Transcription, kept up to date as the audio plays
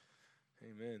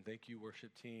Amen. Thank you, worship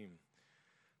team.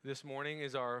 This morning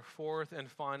is our fourth and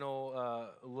final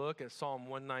look at Psalm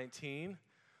 119.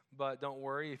 But don't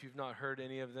worry, if you've not heard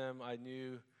any of them, I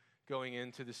knew going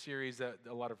into the series that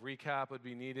a lot of recap would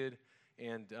be needed.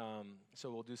 And so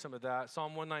we'll do some of that.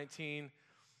 Psalm 119,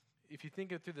 if you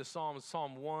think it through the Psalms,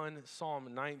 Psalm 1,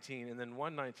 Psalm 19, and then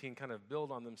 119 kind of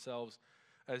build on themselves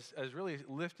as really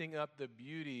lifting up the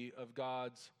beauty of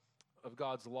God's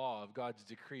law, of God's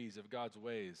decrees, of God's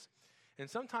ways. And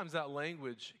sometimes that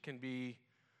language can be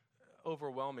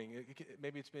overwhelming.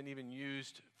 Maybe it's been even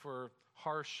used for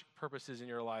harsh purposes in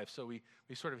your life. So we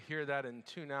sort of hear that and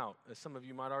tune out, as some of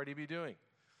you might already be doing.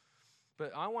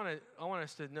 But I want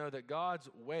us to know that God's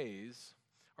ways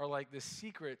are like the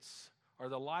secrets or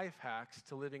the life hacks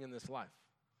to living in this life.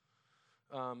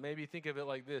 Maybe think of it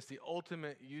like this, the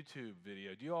ultimate YouTube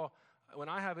video. Do you all, when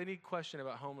I have any question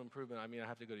about home improvement, I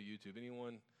have to go to YouTube.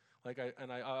 Anyone?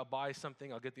 I'll buy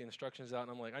something, I'll get the instructions out, and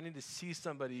I'm like, I need to see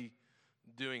somebody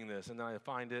doing this, and then I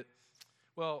find it.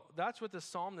 Well, that's what the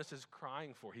psalmist is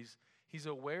crying for. He's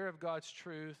aware of God's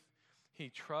truth. He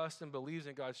trusts and believes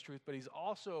in God's truth, but he's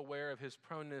also aware of his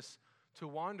proneness to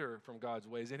wander from God's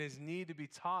ways and his need to be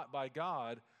taught by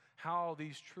God how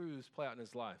these truths play out in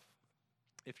his life.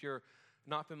 If you're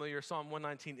not familiar, Psalm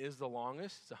 119 is the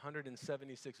longest. It's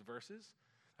 176 verses.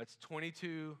 That's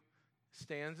 22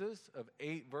 stanzas of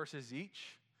 8 verses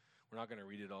each. We're not going to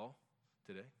read it all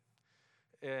today.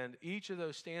 And each of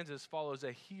those stanzas follows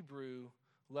a Hebrew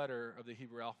letter of the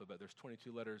Hebrew alphabet. There's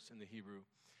 22 letters in the Hebrew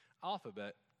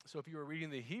alphabet. So if you were reading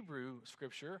the Hebrew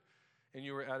scripture and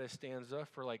you were at a stanza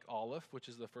for like Aleph, which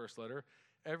is the first letter,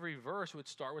 every verse would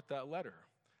start with that letter.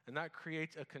 And that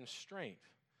creates a constraint.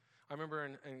 I remember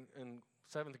in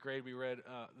 7th grade we read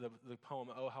the poem,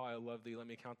 "Oh, How I Love Thee, Let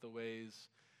Me Count the Ways."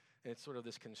 And it's sort of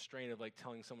this constraint of like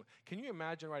telling someone, can you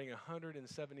imagine writing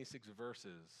 176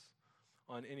 verses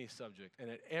on any subject? And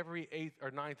at every 8th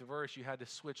or 9th verse, you had to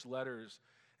switch letters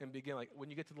and begin like, when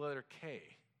you get to the letter K,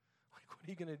 like what are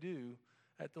you going to do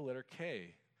at the letter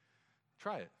K?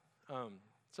 Try it.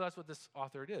 So that's what this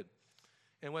author did.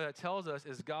 And what that tells us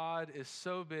is God is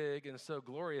so big and so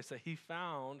glorious that he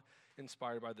found,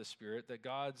 inspired by the Spirit, that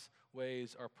God's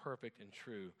ways are perfect and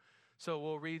true. So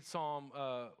we'll read Psalm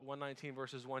 119,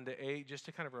 verses 1 to 8, just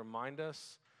to kind of remind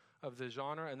us of the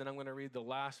genre, and then I'm going to read the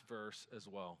last verse as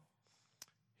well.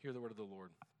 Hear the word of the Lord.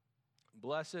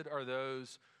 Blessed are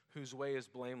those whose way is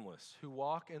blameless, who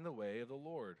walk in the way of the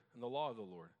Lord, in the law of the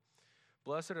Lord.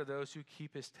 Blessed are those who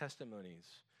keep his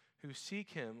testimonies, who seek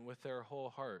him with their whole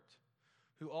heart,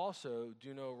 who also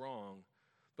do no wrong,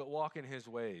 but walk in his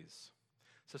ways.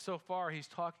 So far, he's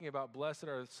talking about blessed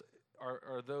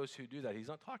are those who do that. He's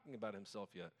not talking about himself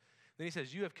yet. Then he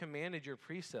says, you have commanded your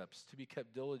precepts to be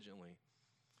kept diligently.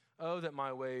 Oh, that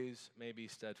my ways may be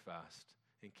steadfast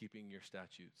in keeping your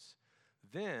statutes.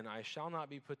 Then I shall not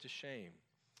be put to shame.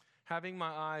 Having my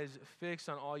eyes fixed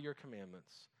on all your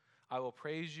commandments, I will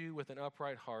praise you with an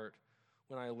upright heart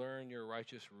when I learn your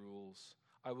righteous rules.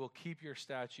 I will keep your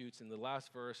statutes. In the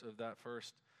last verse of that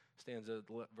first stanza,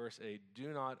 verse 8,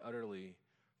 do not utterly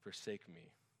forsake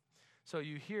me. So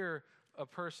you hear a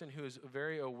person who is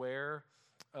very aware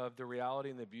of the reality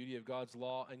and the beauty of God's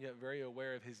law, and yet very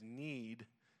aware of his need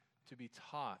to be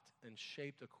taught and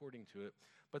shaped according to it.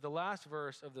 But the last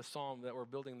verse of the psalm that we're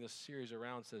building this series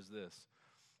around says this: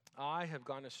 I have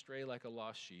gone astray like a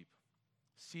lost sheep.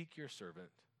 Seek your servant,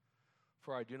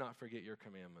 for I do not forget your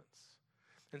commandments.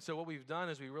 And so what we've done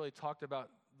is we really talked about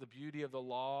the beauty of the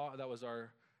law. That was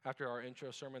after our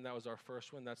intro sermon, that was our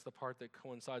first one. That's the part that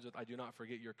coincides with I do not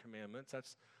forget your commandments.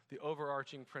 That's the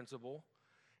overarching principle.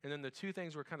 And then the two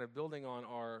things we're kind of building on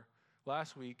are,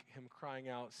 last week, him crying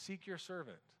out, seek your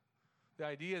servant. The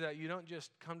idea that you don't just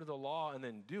come to the law and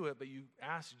then do it, but you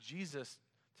ask Jesus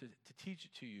to teach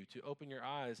it to you, to open your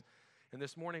eyes. And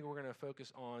this morning we're going to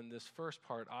focus on this first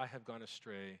part, I have gone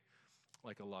astray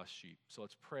like a lost sheep. So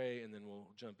let's pray, and then we'll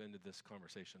jump into this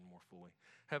conversation more fully.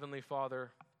 Heavenly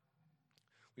Father,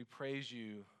 we praise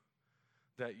you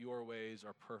that your ways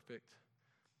are perfect,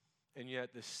 and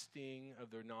yet the sting of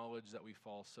the knowledge that we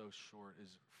fall so short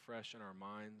is fresh in our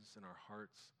minds and our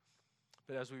hearts.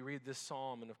 But as we read this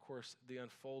psalm, and of course the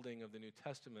unfolding of the New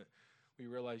Testament, we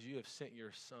realize you have sent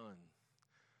your Son,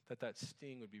 that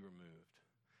sting would be removed,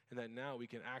 and that now we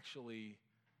can actually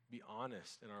be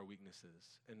honest in our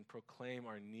weaknesses and proclaim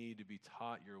our need to be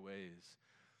taught your ways.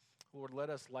 Lord, let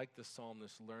us, like the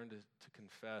psalmist, learn to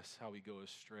confess how we go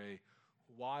astray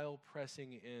while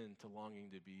pressing in to longing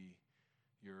to be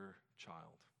your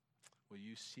child. Will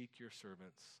you seek your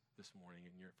servants this morning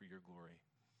for your glory?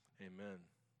 Amen.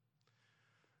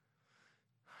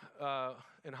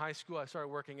 in high school, I started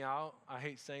working out. I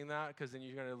hate saying that because then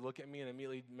you're going to look at me and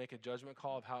immediately make a judgment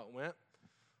call of how it went.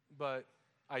 But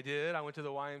I did. I went to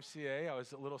the YMCA. I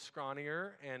was a little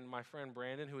scrawnier, and my friend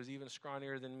Brandon, who was even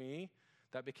scrawnier than me,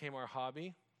 that became our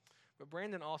hobby. But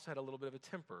Brandon also had a little bit of a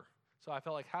temper. So I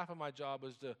felt like half of my job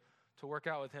was to work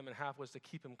out with him and half was to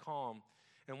keep him calm.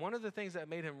 And one of the things that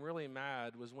made him really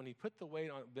mad was when he put the weight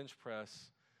on bench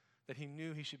press that he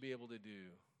knew he should be able to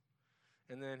do.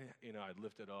 And then, I'd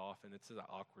lift it off, and it's that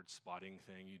awkward spotting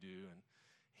thing you do, and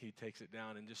he takes it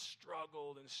down and just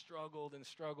struggled and struggled and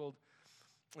struggled.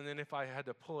 And then if I had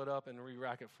to pull it up and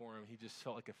re-rack it for him, he just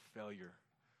felt like a failure.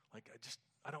 Like,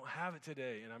 I don't have it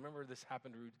today. And I remember this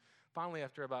happened finally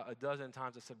after about a dozen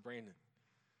times. I said, Brandon,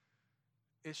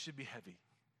 it should be heavy.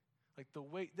 Like the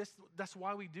weight, that's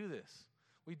why we do this.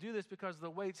 We do this because the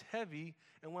weight's heavy,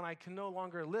 and when I can no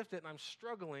longer lift it and I'm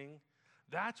struggling,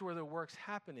 that's where the work's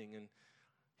happening. And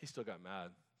he still got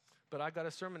mad. But I got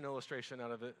a sermon illustration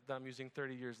out of it that I'm using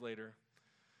 30 years later.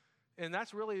 And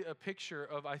that's really a picture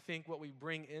of, I think, what we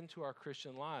bring into our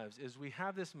Christian lives is we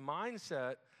have this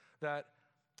mindset that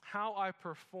how I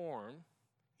perform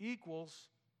equals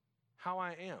how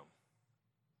I am.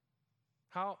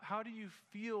 How do you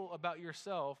feel about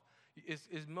yourself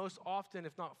is most often,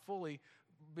 if not fully,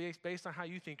 based on how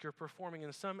you think you're performing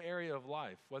in some area of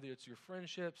life, whether it's your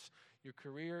friendships, your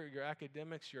career, your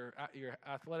academics, your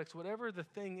athletics, whatever the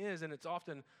thing is, and it's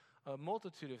often a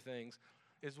multitude of things,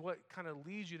 is what kind of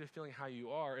leads you to feeling how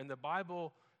you are. And the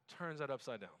Bible turns that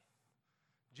upside down.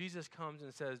 Jesus comes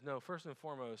and says, no, first and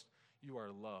foremost, you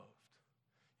are loved.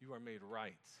 You are made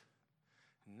right.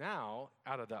 Now,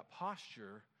 out of that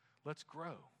posture, let's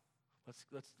grow.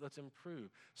 Let's improve.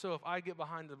 So if I get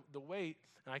behind the weight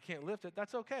and I can't lift it,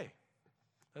 that's okay.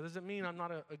 That doesn't mean I'm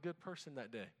not a good person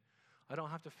that day. I don't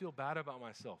have to feel bad about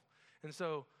myself. And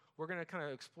so we're going to kind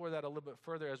of explore that a little bit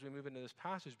further as we move into this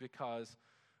passage because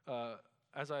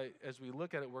as we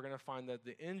look at it, we're going to find that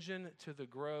the engine to the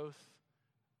growth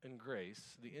and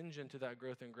grace, the engine to that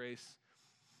growth and grace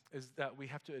is that we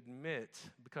have to admit,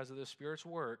 because of the Spirit's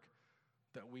work,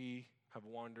 that we have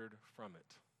wandered from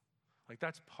it. Like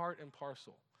that's part and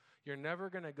parcel. You're never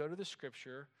going to go to the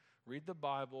Scripture, read the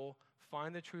Bible,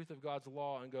 find the truth of God's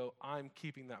law, and go, I'm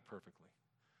keeping that perfectly.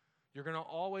 You're going to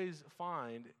always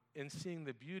find in seeing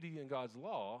the beauty in God's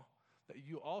law that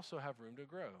you also have room to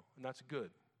grow, and that's good.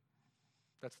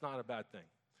 That's not a bad thing.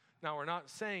 Now, we're not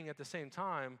saying at the same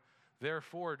time,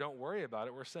 therefore, don't worry about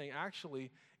it. We're saying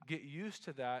actually get used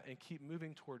to that and keep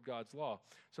moving toward God's law.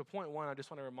 So point one, I just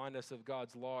want to remind us of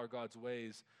God's law or God's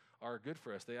ways are good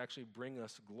for us. They actually bring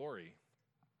us glory.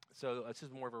 So this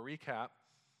is more of a recap.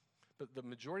 But the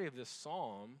majority of this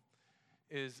psalm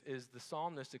is the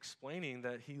psalmist explaining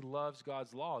that he loves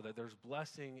God's law, that there's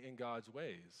blessing in God's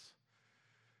ways.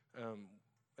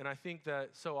 And I think that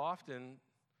so often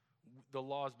the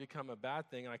laws become a bad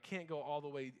thing, and I can't go all the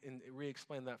way and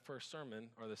re-explain that first sermon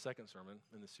or the second sermon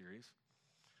in the series.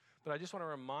 But I just want to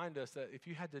remind us that if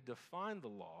you had to define the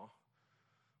law,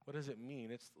 what does it mean?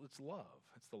 It's love.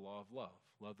 It's the law of love.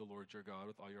 Love the Lord your God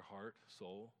with all your heart,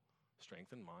 soul,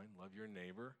 strength, and mind. Love your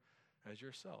neighbor as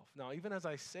yourself. Now, even as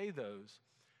I say those,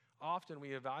 often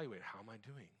we evaluate, how am I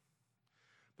doing?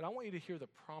 But I want you to hear the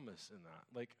promise in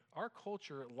that. Like, our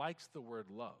culture likes the word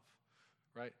love,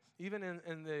 right? Even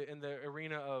in the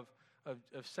arena of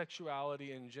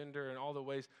sexuality and gender and all the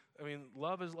ways. I mean,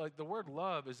 love is like, the word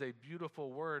love is a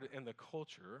beautiful word in the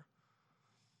culture.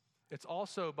 It's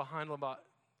also behind about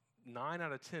 9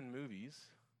 out of 10 movies,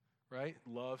 right?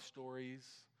 Love stories.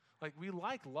 Like, we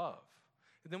like love.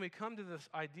 And then we come to this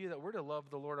idea that we're to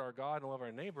love the Lord our God and love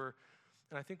our neighbor,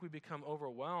 and I think we become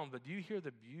overwhelmed. But do you hear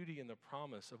the beauty and the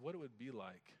promise of what it would be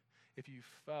like if you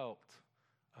felt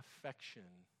affection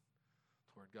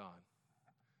toward God,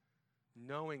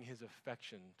 knowing his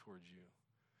affection towards you?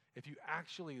 If you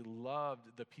actually loved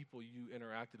the people you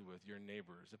interacted with, your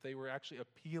neighbors, if they were actually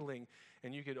appealing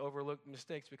and you could overlook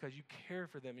mistakes because you care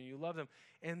for them and you love them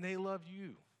and they love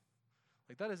you.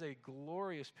 Like, that is a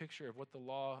glorious picture of what the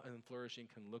law and flourishing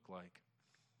can look like.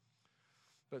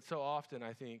 But so often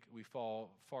I think we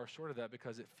fall far short of that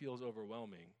because it feels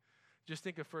overwhelming. Just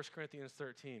think of 1 Corinthians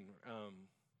 13.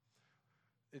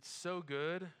 It's so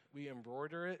good, we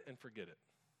embroider it and forget it.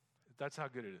 That's how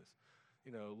good it is.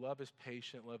 You know, love is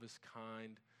patient, love is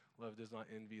kind, love does not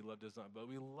envy, love does not boast.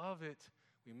 We love it.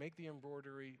 We make the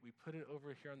embroidery, we put it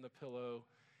over here on the pillow,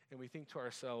 and we think to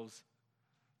ourselves,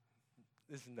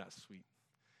 isn't that sweet?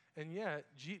 And yet,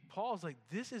 Paul's like,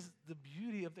 this is the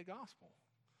beauty of the gospel.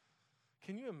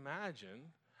 Can you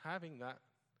imagine having that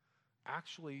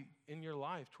actually in your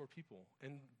life toward people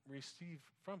and receive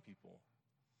from people?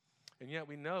 And yet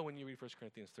we know when you read 1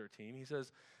 Corinthians 13, he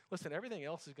says, listen, everything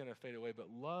else is going to fade away, but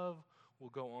love will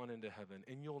go on into heaven.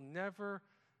 And you'll never,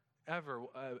 ever,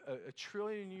 a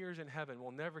trillion years in heaven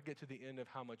will never get to the end of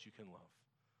how much you can love.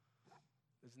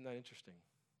 Isn't that interesting?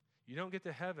 You don't get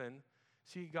to heaven,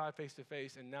 see God face to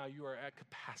face, and now you are at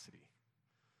capacity.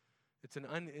 It's an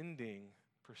unending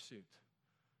pursuit,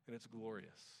 and it's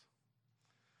glorious.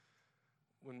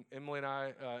 When Emily and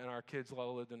I and our kids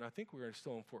all lived in, I think we were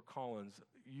still in Fort Collins,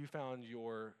 you found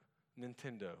your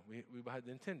Nintendo. We had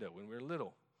Nintendo when we were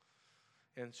little.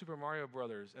 And Super Mario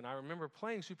Brothers. And I remember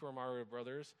playing Super Mario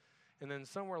Brothers, and then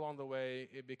somewhere along the way,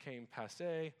 it became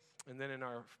passé. And then in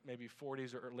our maybe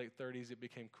 40s or late 30s, it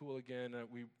became cool again.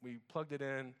 We plugged it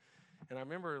in. And I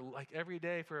remember like every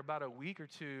day for about a week or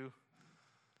two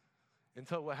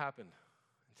until what happened?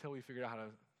 Until we figured out how to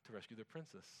rescue the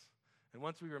princess. And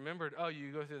once we remembered, oh,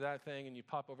 you go through that thing and you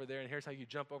pop over there, and here's how you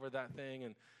jump over that thing.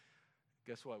 And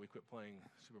guess what? We quit playing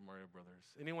Super Mario Brothers.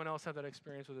 Anyone else have that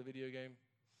experience with a video game?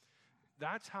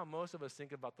 That's how most of us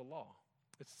think about the law.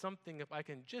 It's something, if I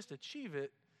can just achieve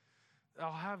it,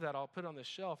 I'll have that. I'll put it on the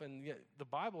shelf. And yet the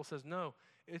Bible says, no,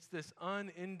 it's this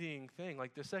unending thing.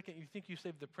 Like the second you think you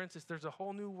saved the princess, there's a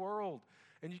whole new world,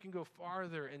 and you can go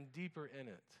farther and deeper in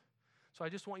it. So I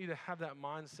just want you to have that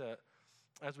mindset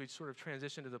as we sort of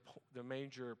transition to the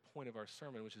major point of our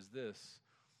sermon, which is this.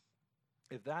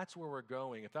 If that's where we're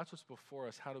going, if that's what's before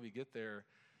us, how do we get there?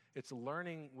 It's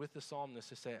learning with the psalmist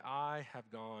to say, I have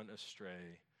gone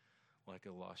astray like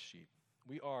a lost sheep.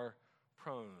 We are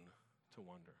prone to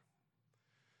wander.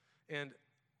 And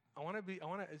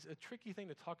it's a tricky thing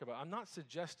to talk about. I'm not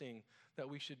suggesting that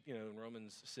we should, in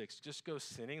Romans 6, just go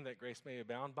sinning that grace may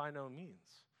abound, by no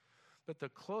means. But the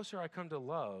closer I come to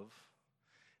love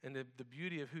and the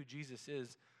beauty of who Jesus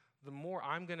is, the more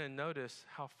I'm going to notice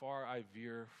how far I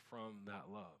veer from that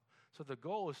love. So the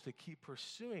goal is to keep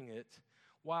pursuing it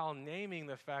while naming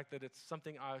the fact that it's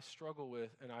something I struggle with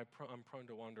and I'm prone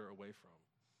to wander away from.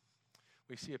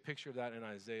 We see a picture of that in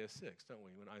Isaiah 6, don't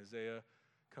we? When Isaiah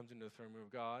comes into the throne room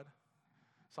of God.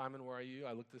 Simon, where are you?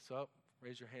 I looked this up.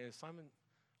 Raise your hand. Simon,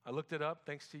 I looked it up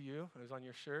thanks to you. It was on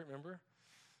your shirt, remember?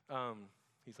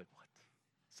 He's like, what?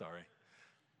 Sorry.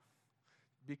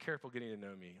 Be careful getting to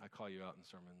know me. I call you out in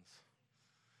sermons.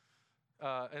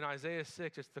 In Isaiah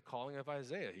 6, it's the calling of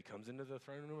Isaiah. He comes into the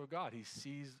throne room of God. He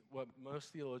sees what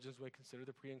most theologians would consider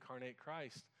the pre-incarnate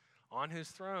Christ on his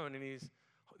throne, and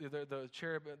the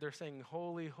cherub, they're saying,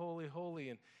 holy, holy, holy,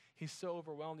 and he's so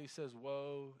overwhelmed, he says,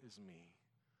 woe is me.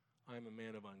 I am a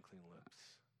man of unclean lips,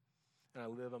 and I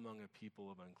live among a people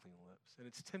of unclean lips. And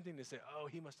it's tempting to say, oh,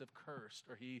 he must have cursed,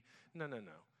 or no.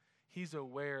 He's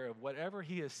aware of whatever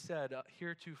he has said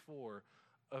heretofore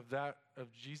of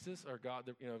Jesus or God,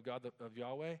 of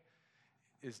Yahweh,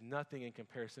 is nothing in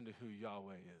comparison to who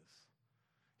Yahweh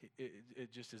is.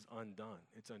 It just is undone.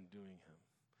 It's undoing him.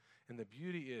 And the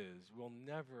beauty is we'll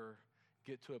never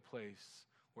get to a place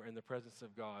where in the presence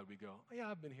of God we go, oh, yeah,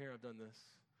 I've been here, I've done this.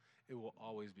 It will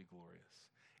always be glorious.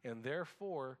 And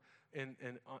therefore, in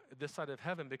this side of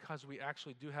heaven, because we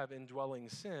actually do have indwelling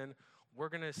sin, we're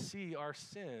going to see our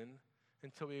sin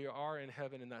until we are in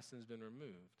heaven and that sin's been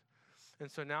removed.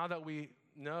 And so now that we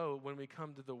know when we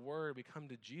come to the Word, we come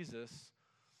to Jesus,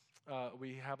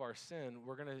 we have our sin,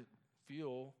 we're going to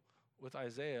feel with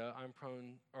Isaiah, I'm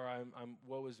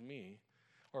woe is me.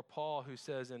 Or Paul, who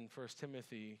says in 1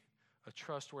 Timothy, a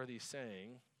trustworthy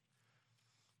saying,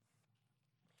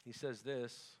 he says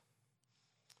this.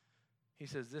 He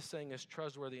says, this saying is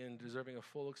trustworthy and deserving of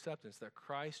full acceptance, that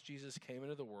Christ Jesus came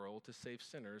into the world to save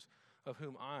sinners, of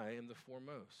whom I am the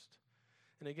foremost.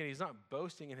 And again, he's not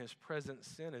boasting in his present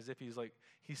sin as if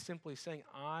he's simply saying,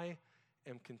 I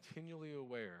am continually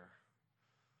aware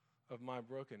of my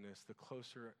brokenness the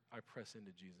closer I press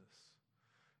into Jesus.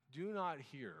 Do not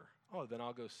hear, oh, then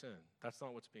I'll go sin. That's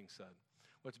not what's being said.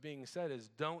 What's being said is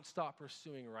don't stop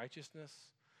pursuing righteousness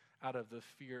out of the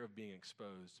fear of being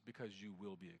exposed, because you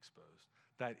will be exposed.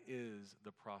 That is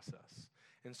the process.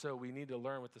 And so we need to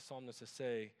learn with the psalmist to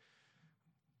say,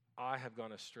 I have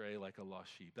gone astray like a lost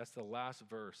sheep. That's the last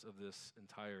verse of this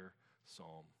entire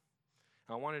psalm.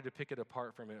 And I wanted to pick it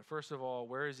apart for a minute. First of all,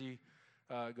 where is he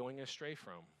going astray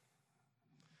from?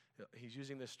 He's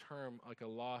using this term like a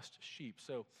lost sheep.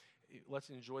 So let's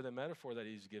enjoy the metaphor that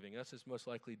he's giving us. It's most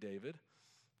likely David.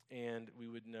 And we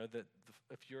would know that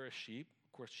if you're a sheep,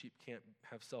 of course, sheep can't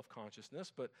have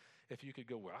self-consciousness, but if you could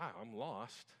go, wow, I'm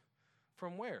lost,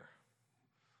 from where?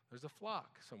 There's a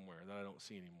flock somewhere that I don't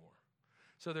see anymore.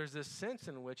 So there's this sense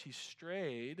in which he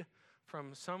strayed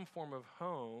from some form of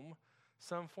home,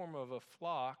 some form of a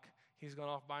flock. He's gone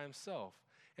off by himself.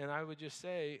 And I would just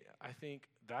say, I think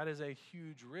that is a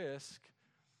huge risk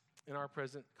in our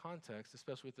present context,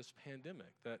 especially with this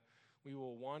pandemic, that we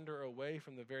will wander away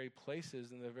from the very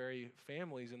places and the very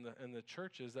families and the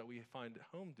churches that we find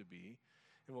home to be,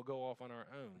 and we'll go off on our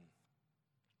own.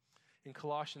 In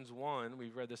Colossians 1, we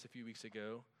read this a few weeks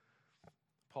ago,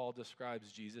 Paul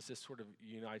describes Jesus. This sort of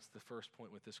unites the first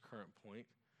point with this current point.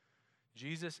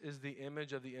 Jesus is the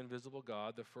image of the invisible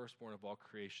God, the firstborn of all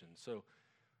creation. So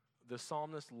the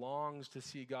psalmist longs to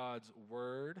see God's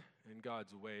word and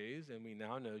God's ways, and we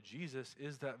now know Jesus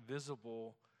is that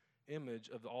visible image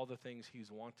of all the things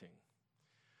he's wanting.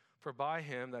 For by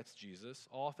him, that's Jesus,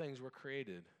 all things were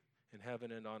created in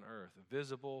heaven and on earth,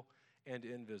 visible and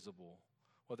invisible,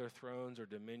 whether thrones or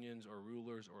dominions or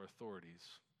rulers or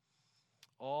authorities.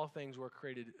 All things were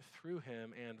created through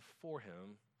him and for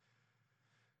him.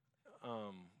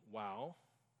 Wow.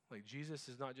 Like Jesus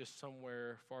is not just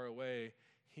somewhere far away.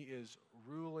 He is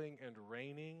ruling and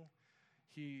reigning.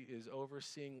 He is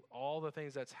overseeing all the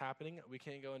things that's happening. We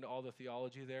can't go into all the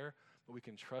theology there, but we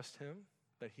can trust him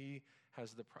that he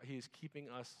is keeping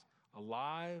us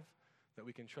alive, that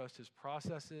we can trust his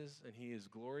processes, and he is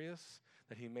glorious,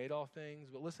 that he made all things.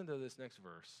 But listen to this next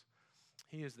verse.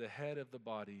 He is the head of the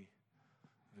body,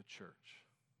 the church.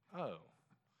 Oh,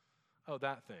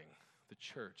 that thing, the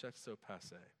church. That's so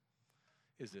passé.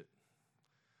 Is it?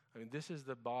 I mean, this is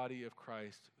the body of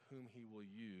Christ whom he will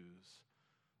use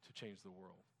to change the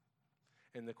world.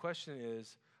 And the question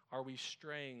is, are we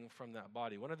straying from that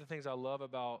body? One of the things I love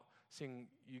about seeing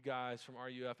you guys from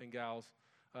RUF and gals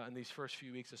in these first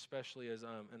few weeks, especially as,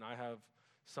 and I have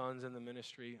sons in the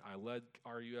ministry. I led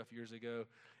RUF years ago.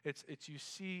 It's you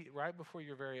see right before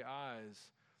your very eyes,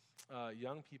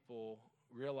 young people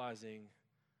realizing,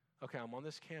 okay, I'm on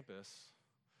this campus,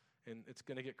 and it's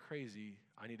going to get crazy.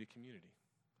 I need a community.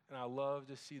 And I love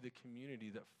to see the community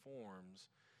that forms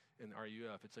in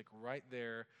RUF. It's like right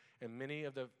there, and many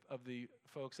of the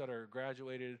folks that are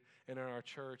graduated and in our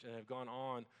church and have gone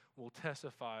on will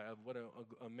testify of what an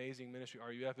amazing ministry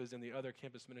RUF is and the other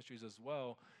campus ministries as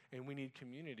well, and we need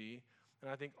community. And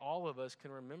I think all of us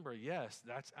can remember, yes,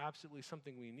 that's absolutely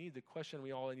something we need. The question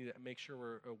we all need to make sure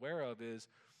we're aware of is,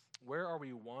 where are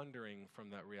we wandering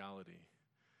from that reality?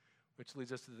 Which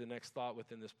leads us to the next thought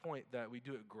within this point, that we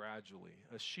do it gradually.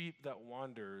 A sheep that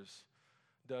wanders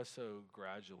does so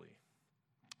gradually.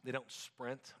 They don't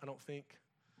sprint, I don't think.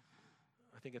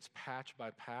 I think it's patch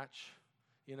by patch.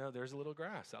 You know, there's a little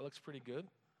grass. That looks pretty good.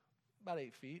 About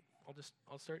 8 feet.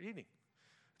 I'll start eating.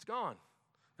 It's gone.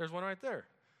 There's one right there.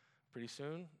 Pretty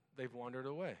soon, they've wandered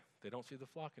away. They don't see the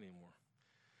flock anymore.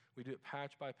 We do it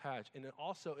patch by patch. And it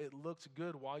looks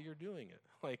good while you're doing it.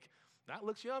 Like, that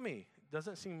looks yummy. It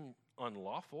doesn't seem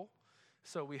unlawful.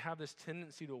 So we have this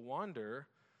tendency to wander.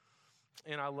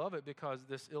 And I love it because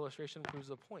this illustration proves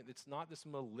the point. It's not this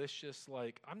malicious,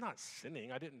 like, I'm not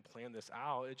sinning. I didn't plan this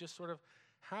out. It just sort of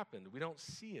happened. We don't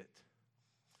see it.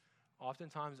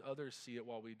 Oftentimes others see it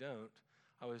while we don't.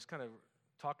 I was kind of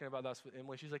talking about this with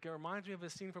Emily. She's like, it reminds me of a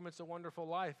scene from It's a Wonderful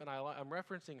Life. And I'm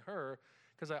referencing her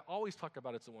because I always talk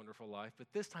about It's a Wonderful Life, but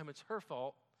this time it's her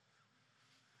fault.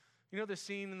 You know the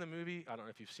scene in the movie? I don't know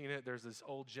if you've seen it. There's this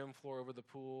old gym floor over the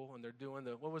pool, and they're doing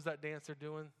what was that dance they're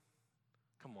doing?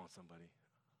 Come on, somebody.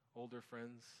 Older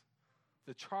friends.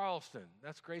 The Charleston.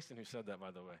 That's Grayson who said that, by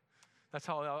the way. That's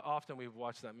how often we've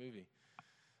watched that movie.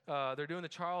 They're doing the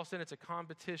Charleston. It's a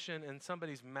competition, and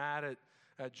somebody's mad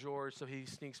at George, so he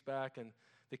sneaks back, and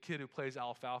the kid who plays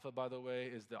Alfalfa, by the way,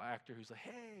 is the actor who's like,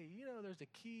 hey, there's a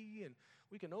key, and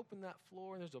we can open that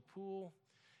floor, and there's a pool.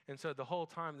 And so the whole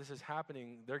time this is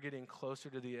happening, they're getting closer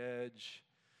to the edge,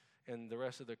 and the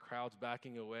rest of the crowd's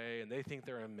backing away, and they think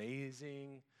they're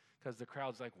amazing because the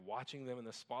crowd's like watching them and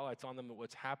the spotlight's on them, but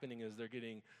what's happening is they're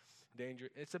getting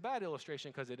dangerous. It's a bad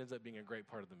illustration because it ends up being a great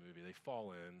part of the movie. They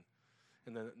fall in,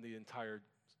 and then the entire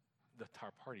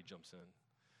party jumps in.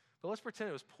 But let's pretend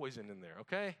it was poison in there,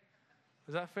 okay?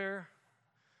 Is that fair?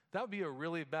 That would be a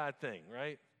really bad thing,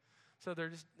 right? So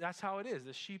that's how it is.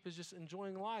 The sheep is just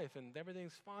enjoying life, and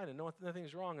everything's fine, and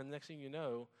nothing's wrong, and the next thing you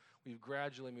know, we've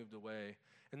gradually moved away.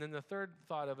 And then the third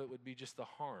thought of it would be just the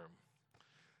harm.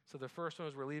 So the first one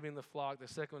is we're leaving the flock. The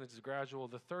second one is gradual.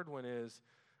 The third one is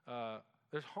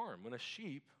there's harm. When a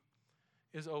sheep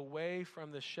is away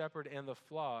from the shepherd and the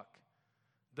flock,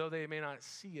 though they may not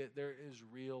see it, there is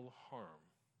real harm.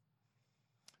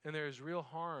 And there is real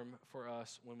harm for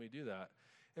us when we do that.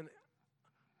 And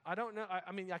I don't know,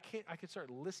 I could start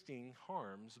listing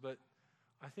harms, but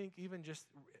I think even just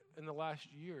in the last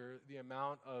year, the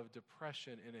amount of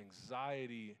depression and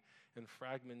anxiety and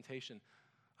fragmentation,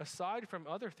 aside from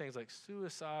other things like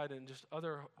suicide and just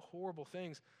other horrible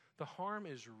things, the harm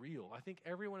is real. I think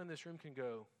everyone in this room can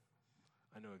go,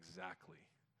 I know exactly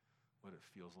what it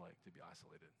feels like to be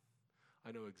isolated.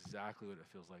 I know exactly what it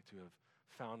feels like to have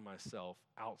found myself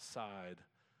outside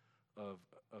of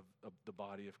the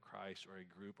body of Christ or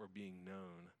a group or being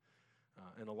known.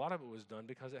 And a lot of it was done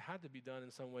because it had to be done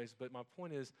in some ways. But my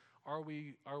point is, are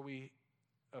we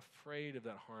afraid of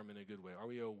that harm in a good way? Are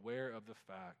we aware of the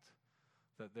fact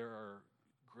that there are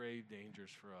grave dangers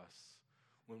for us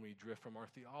when we drift from our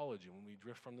theology, when we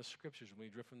drift from the scriptures, when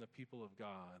we drift from the people of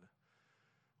God?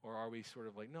 Or are we sort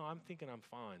of like, no, I'm thinking I'm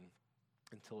fine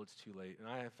until it's too late? And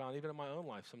I have found even in my own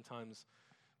life, sometimes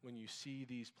when you see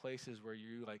these places where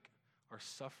you like are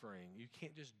suffering, you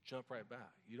can't just jump right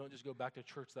back. You don't just go back to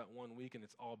church that one week and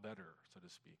it's all better, so to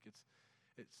speak.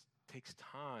 It takes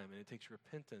time and it takes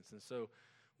repentance. And so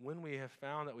when we have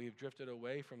found that we've drifted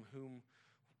away from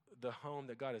the home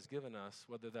that God has given us,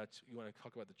 whether that's, you want to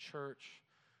talk about the church,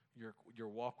 your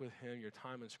walk with him, your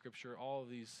time in scripture, all of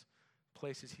these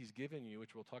places he's given you,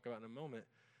 which we'll talk about in a moment,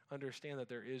 understand that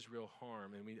there is real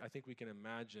harm. And I think we can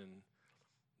imagine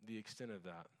the extent of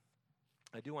that.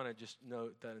 I do want to just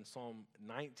note that in Psalm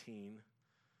 19,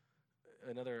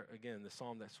 the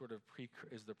psalm that sort of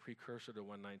is the precursor to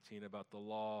 119, about the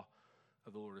law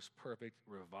of the Lord is perfect,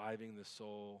 reviving the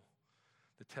soul.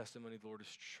 The testimony of the Lord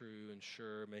is true and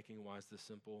sure, making wise the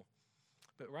simple.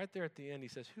 But right there at the end, he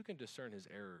says, who can discern his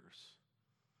errors?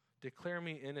 Declare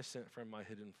me innocent from my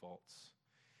hidden faults.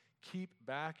 Keep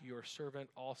back your servant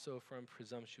also from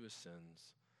presumptuous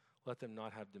sins. Let them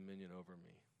not have dominion over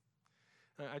me.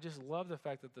 And I just love the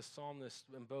fact that the psalmist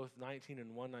in both 19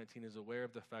 and 119 is aware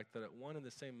of the fact that at one and the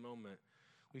same moment,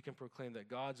 we can proclaim that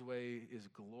God's way is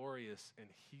glorious and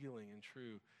healing and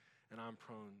true, and I'm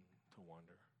prone to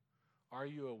wander. Are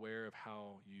you aware of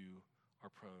how you are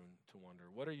prone to wander?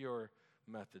 What are your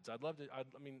methods? I'd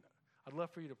love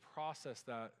for you to process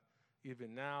that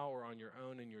even now or on your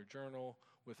own in your journal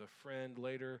with a friend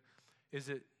later.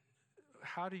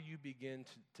 How do you begin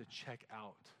to check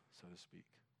out, so to speak?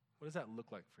 What does that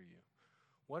look like for you?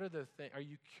 What are are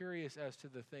you curious as to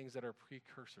the things that are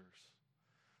precursors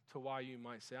to why you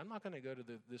might say, I'm not going to go to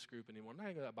this group anymore. I'm not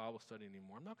going to go to that Bible study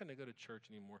anymore. I'm not going to go to church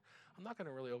anymore. I'm not going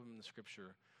to really open the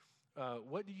scripture.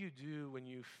 What do you do when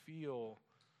you feel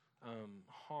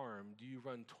harm? Do you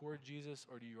run toward Jesus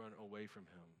or do you run away from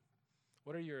him?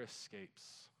 What are your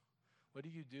escapes? What do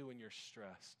you do when you're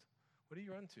stressed? What do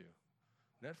you run to?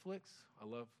 Netflix? I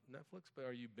love Netflix, but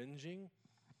are you binging?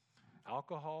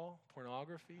 Alcohol,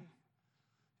 pornography,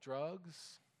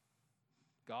 drugs,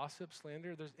 gossip,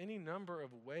 slander? There's any number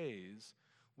of ways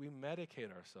we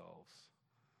medicate ourselves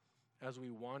as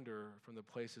we wander from the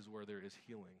places where there is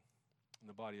healing in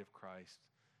the body of Christ,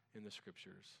 in the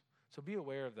scriptures. So be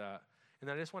aware of that. And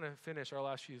I just want to finish our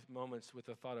last few moments with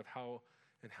the thought of how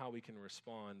we can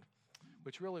respond,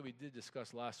 which really we did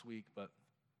discuss last week, but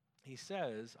he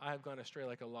says, I have gone astray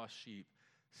like a lost sheep.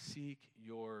 Seek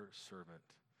your servant.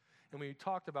 And we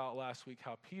talked about last week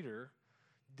how Peter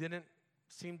didn't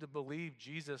seem to believe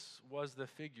Jesus was the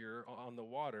figure on the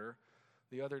water.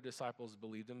 The other disciples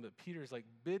believed him, but Peter's like,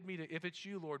 if it's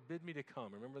you, Lord, bid me to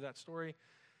come. Remember that story?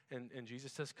 And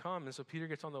Jesus says, come. And so Peter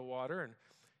gets on the water and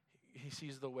he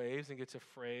sees the waves and gets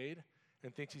afraid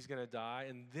and thinks he's going to die.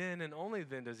 And then and only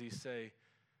then does he say,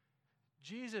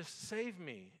 Jesus, save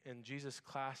me. And Jesus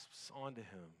clasps onto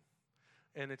him.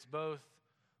 And it's both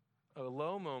a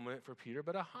low moment for Peter,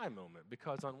 but a high moment.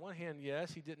 Because on one hand,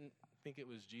 yes, he didn't think it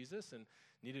was Jesus and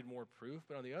needed more proof.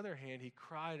 But on the other hand, he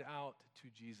cried out to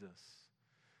Jesus.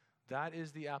 That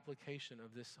is the application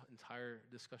of this entire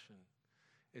discussion.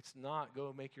 It's not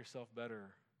go make yourself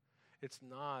better. It's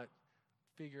not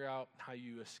figure out how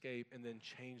you escape and then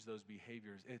change those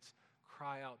behaviors. It's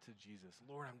cry out to Jesus.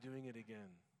 Lord, I'm doing it again.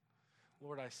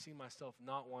 Lord, I see myself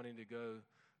not wanting to go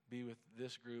be with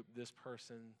this group, this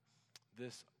person,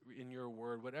 this in your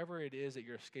word, whatever it is that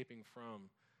you're escaping from.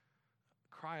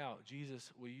 Cry out,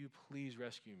 Jesus, will you please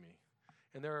rescue me?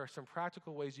 And there are some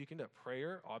practical ways you can do it.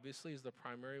 Prayer, obviously, is the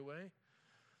primary way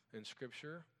in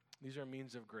Scripture. These are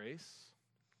means of grace.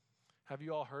 Have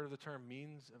you all heard of the term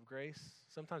means of grace?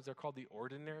 Sometimes they're called the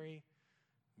ordinary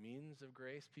means of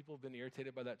grace. People have been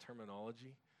irritated by that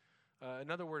terminology.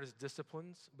 Another word is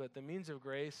disciplines, but the means of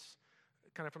grace,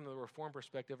 kind of from the Reformed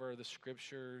perspective, are the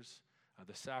scriptures,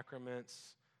 the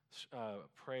sacraments,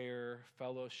 prayer,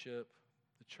 fellowship,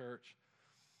 the church.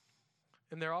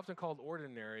 And they're often called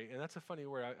ordinary, and that's a funny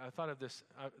word. I thought of this.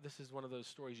 This is one of those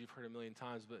stories you've heard a million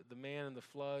times, but the man in the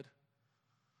flood,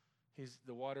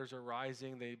 the waters are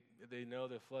rising. They know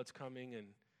the flood's coming, and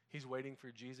he's waiting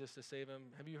for Jesus to save him.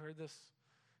 Have you heard this?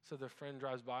 So the friend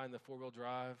drives by in the four-wheel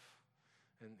drive,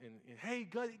 and hey,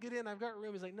 get in, I've got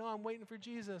room. He's like, no, I'm waiting for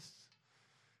Jesus.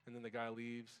 And then the guy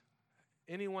leaves.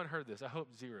 Anyone heard this? I hope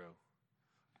zero.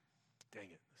 Dang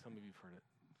it. Some of you have heard it.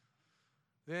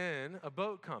 Then a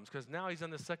boat comes because now he's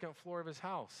on the second floor of his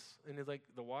house. And he's like,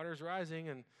 the water's rising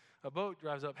and a boat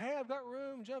drives up. Hey, I've got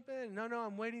room. Jump in. No,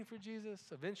 I'm waiting for Jesus.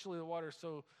 Eventually the water's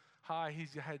so high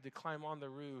he's had to climb on the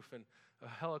roof. And a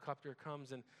helicopter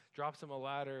comes and drops him a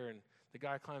ladder. And the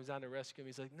guy climbs down to rescue him.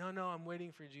 He's like, no, I'm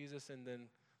waiting for Jesus. And then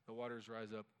the waters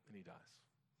rise up and he dies.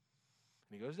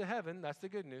 And he goes to heaven. That's the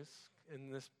good news in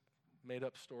this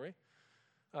made-up story.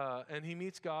 And he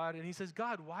meets God. And he says,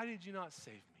 God, why did you not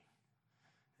save me?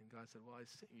 And God said, well, I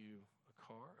sent you a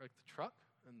car, like the truck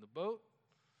and the boat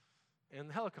and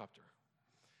the helicopter.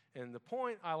 And the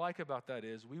point I like about that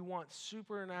is we want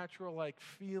supernatural like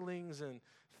feelings and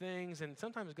things. And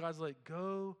sometimes God's like,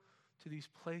 go to these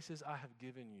places I have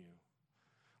given you.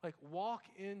 Like walk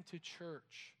into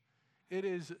church. It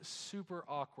is super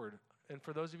awkward. And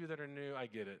for those of you that are new, I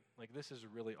get it. Like this is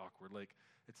really awkward. Like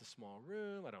it's a small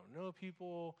room. I don't know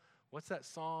people. What's that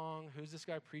song? Who's this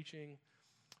guy preaching?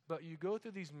 But you go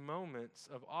through these moments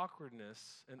of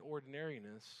awkwardness and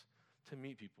ordinariness to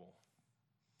meet people.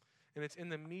 And it's in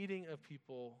the meeting of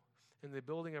people, in the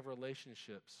building of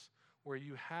relationships, where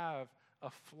you have a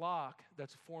flock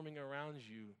that's forming around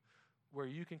you, where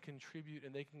you can contribute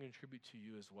and they can contribute to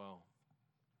you as well.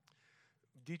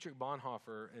 Dietrich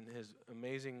Bonhoeffer, in his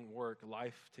amazing work,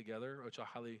 Life Together, which I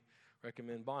highly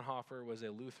recommend. Bonhoeffer was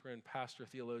a Lutheran pastor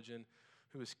theologian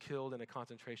who was killed in a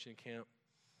concentration camp.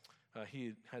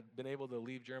 He had been able to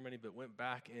leave Germany, but went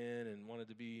back in and wanted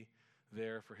to be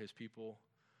there for his people.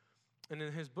 And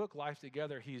in his book, Life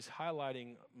Together, he's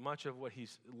highlighting much of what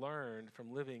he's learned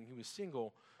from living. He was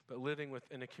single, but living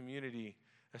within a community,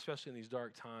 especially in these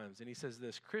dark times. And he says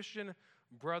this, Christian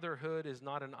brotherhood is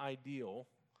not an ideal,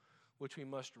 which we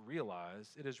must realize.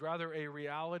 It is rather a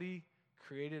reality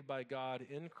created by God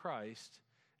in Christ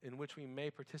in which we may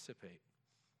participate.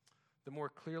 The more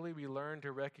clearly we learn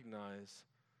to recognize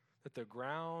that the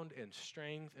ground and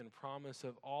strength and promise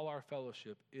of all our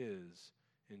fellowship is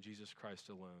in Jesus Christ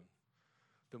alone,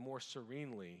 the more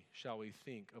serenely shall we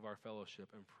think of our fellowship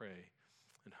and pray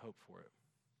and hope for it.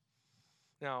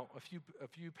 Now, a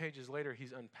few pages later,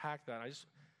 he's unpacked that.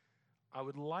 I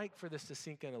would like for this to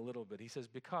sink in a little bit. He says,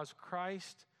 because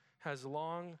Christ has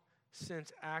long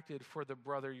since acted for the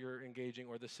brother you're engaging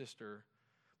or the sister,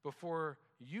 before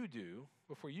you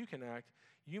can act,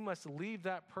 you must leave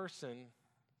that person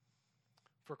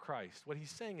for Christ. What he's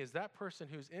saying is that person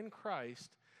who's in Christ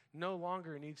no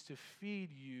longer needs to feed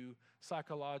you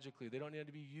psychologically. They don't need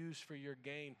to be used for your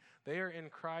gain. They are in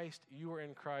Christ. You are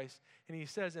in Christ. And he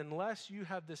says, unless you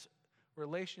have this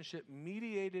relationship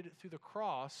mediated through the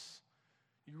cross,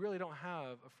 you really don't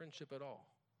have a friendship at all.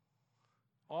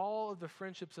 All of the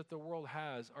friendships that the world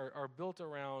has are built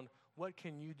around, what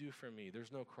can you do for me?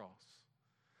 There's no cross.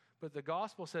 But the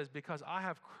gospel says, because I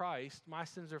have Christ, my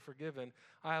sins are forgiven,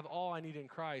 I have all I need in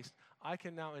Christ, I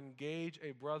can now engage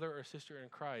a brother or sister in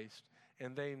Christ,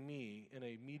 and they me in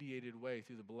a mediated way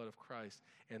through the blood of Christ.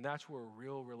 And that's where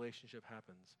real relationship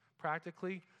happens.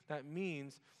 Practically, that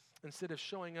means instead of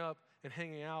showing up and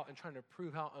hanging out and trying to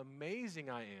prove how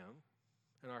amazing I am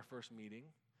in our first meeting,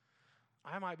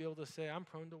 I might be able to say, I'm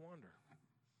prone to wander.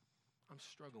 I'm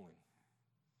struggling.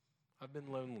 I've been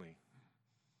lonely.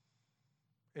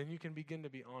 And you can begin to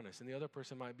be honest. And the other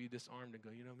person might be disarmed and go,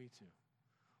 me too.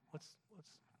 Let's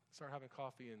start having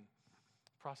coffee and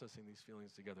processing these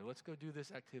feelings together. Let's go do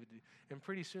this activity. And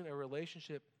pretty soon a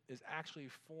relationship is actually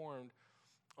formed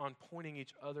on pointing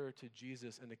each other to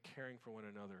Jesus and to caring for one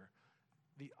another.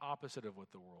 The opposite of what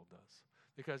the world does.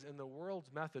 Because in the world's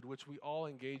method, which we all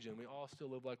engage in, we all still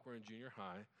live like we're in junior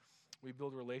high. We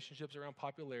build relationships around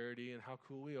popularity and how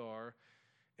cool we are.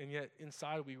 And yet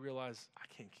inside we realize, I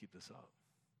can't keep this up.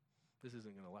 This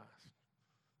isn't going to last.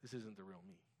 This isn't the real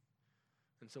me.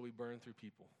 And so we burn through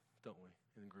people, don't we,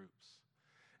 in groups.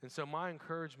 And so my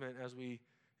encouragement as we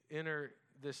enter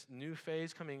this new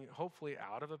phase coming hopefully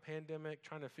out of a pandemic,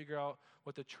 trying to figure out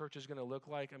what the church is going to look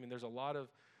like. I mean, there's a lot of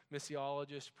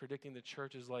missiologists predicting the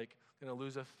church is like going to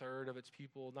lose a third of its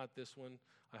people. Not this one,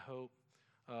 I hope,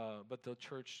 but the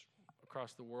church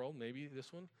across the world, maybe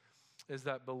this one, is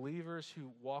that believers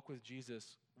who walk with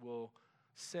Jesus will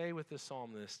say with the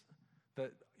psalmist,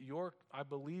 that I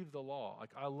believe the law,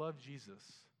 like I love Jesus.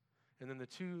 And then the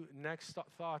two next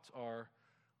thoughts are,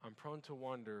 I'm prone to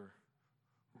wander,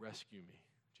 rescue me,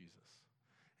 Jesus.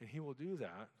 And he will do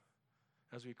that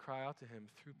as we cry out to him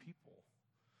through people.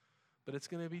 But it's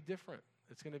going to be different.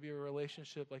 It's going to be a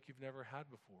relationship like you've never had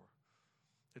before.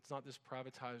 It's not this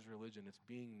privatized religion. It's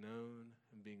being known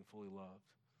and being fully loved.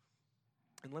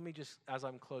 And let me just, as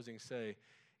I'm closing, say,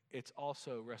 it's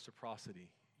also reciprocity.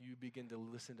 You begin to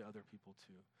listen to other people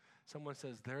too. Someone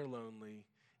says they're lonely,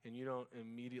 and you don't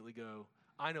immediately go,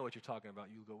 I know what you're talking about.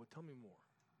 You go, well, tell me more.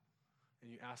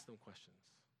 And you ask them questions.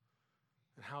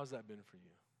 And how has that been for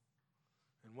you?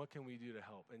 And what can we do to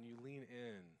help? And you lean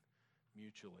in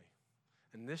mutually.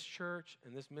 And this church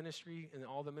and this ministry and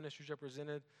all the ministries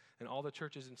represented and all the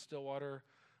churches in Stillwater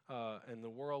and the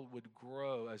world would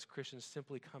grow as Christians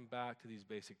simply come back to these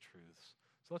basic truths.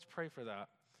 So let's pray for that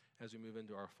as we move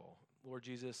into our fall. Lord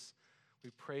Jesus, we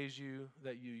praise you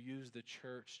that you use the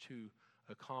church to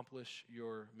accomplish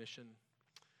your mission.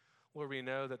 Lord, we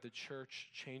know that the church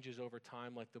changes over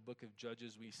time. Like the book of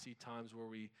Judges, we see times where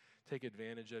we take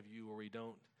advantage of you, where we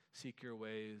don't seek your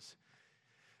ways.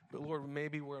 But Lord,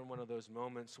 maybe we're in one of those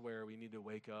moments where we need to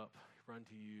wake up, run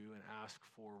to you, and ask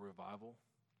for revival.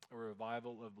 A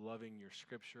revival of loving your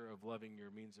scripture, of loving your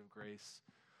means of grace,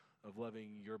 of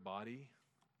loving your body,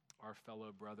 our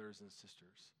fellow brothers and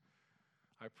sisters.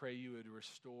 I pray you would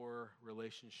restore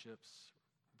relationships,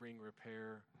 bring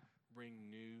repair, bring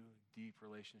new, deep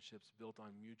relationships built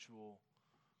on mutual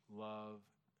love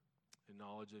and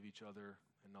knowledge of each other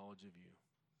and knowledge of you.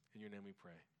 In your name we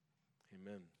pray.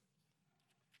 Amen.